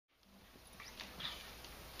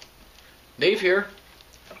Dave here.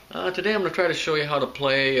 Today I'm going to try to show you how to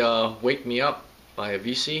play Wake Me Up by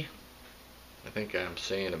Avicii. I think I'm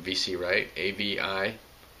saying Avicii right, Avicii.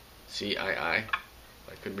 I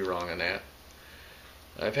could be wrong on that.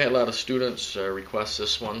 I've had a lot of students request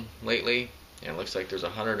this one lately, and it looks like there's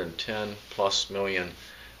 110 plus million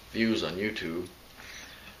views on YouTube.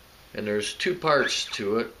 And there's two parts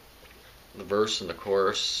to it, the verse and the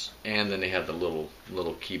chorus, and then they have the little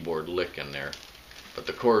keyboard lick in there. But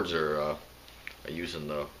the chords are using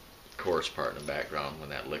the chorus part in the background when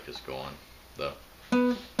that lick is going. That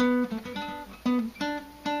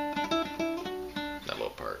little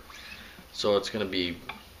part. So it's going to be.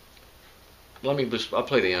 I'll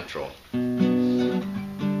play the intro.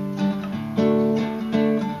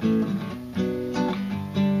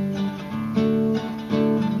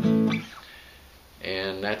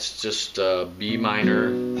 And that's just B minor,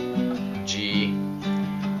 G,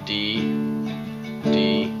 D,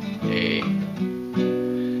 D, A.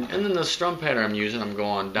 And then the strum pattern I'm using, I'm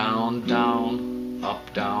going down, down, up,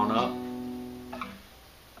 up.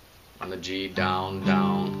 On the G, down,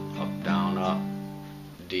 down, up,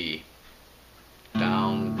 D.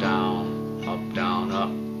 Down, down, up.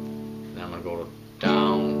 Then I'm going to go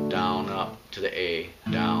down, down, up to the A.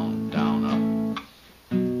 Down, down, up.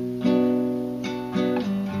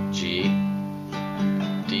 G,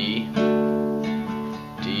 D,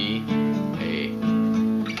 D, A.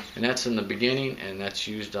 And that's in the beginning, and that's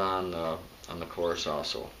used on the chorus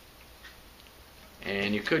also.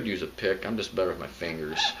 And you could use a pick. I'm just better with my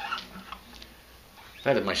fingers. If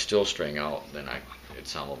I had my still string out, then it'd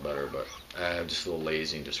sound a little better, but I'm just a little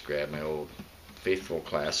lazy and just grab my old faithful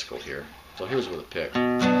classical here. So here's with a pick.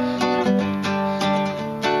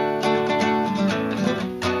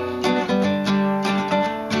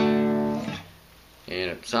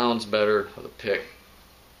 And it sounds better with a pick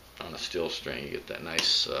on a still string. You get that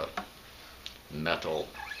nice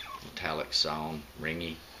metallic sound,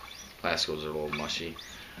 ringy. Classicals are a little mushy.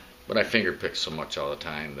 But I finger pick so much all the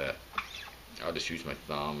time that I'll just use my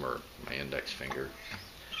thumb or my index finger.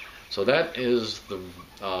 So that is the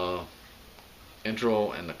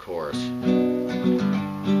intro and the chorus.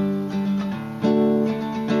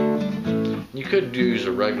 You could use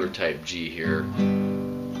a regular type G here.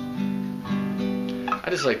 I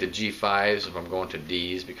just like the G5s if I'm going to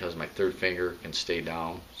Ds because my third finger can stay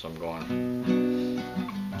down. So I'm going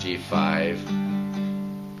G5,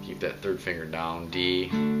 keep that third finger down, D,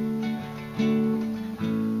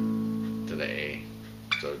 to the A.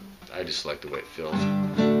 So I just like the way it feels.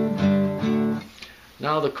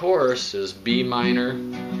 Now the chorus is B minor,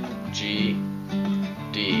 G,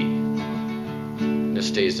 D. And this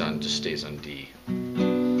just stays on D.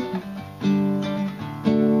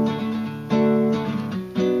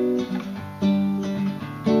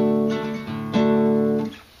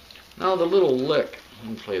 Now the little lick, let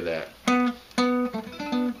me play that.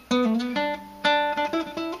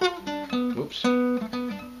 Oops.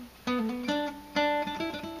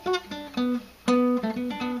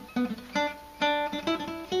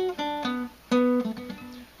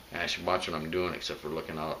 I should watch what I'm doing except for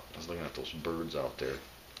looking out. I was looking at those birds out there.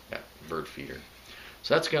 That bird feeder.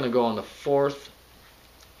 So that's going to go on the 4th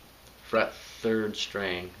fret 3rd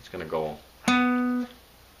string. It's going to go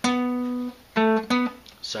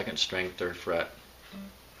 2nd string 3rd fret.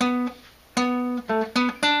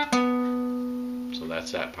 So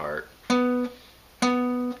that's that part.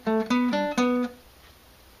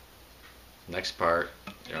 Next part,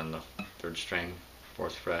 you're on the 3rd string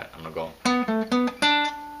 4th fret. I'm going to go.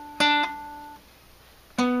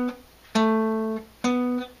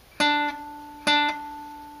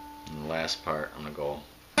 Last part, I'm going to go.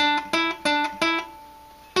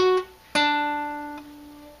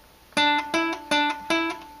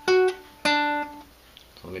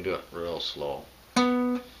 So let me do it real slow.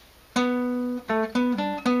 Well,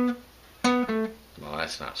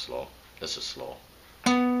 that's not slow. This is slow.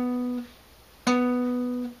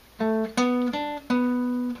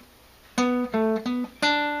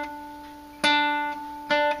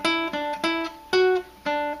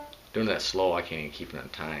 Doing that slow, I can't even keep it in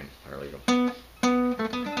time. There we go.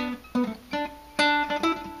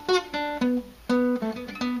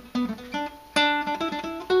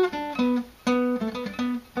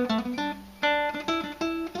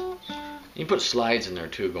 You can put slides in there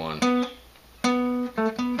too, going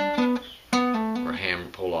or hammer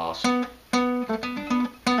pull-offs. And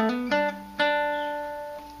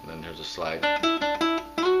then there's a slide.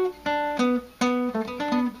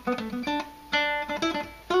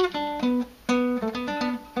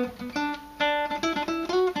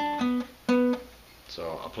 So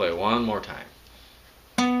I'll play one more time.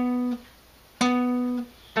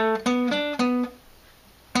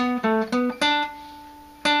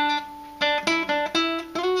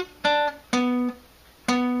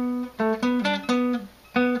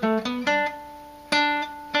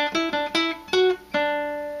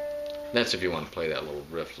 That's if you want to play that little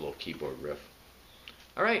riff, little keyboard riff.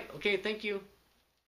 Alright, okay, thank you.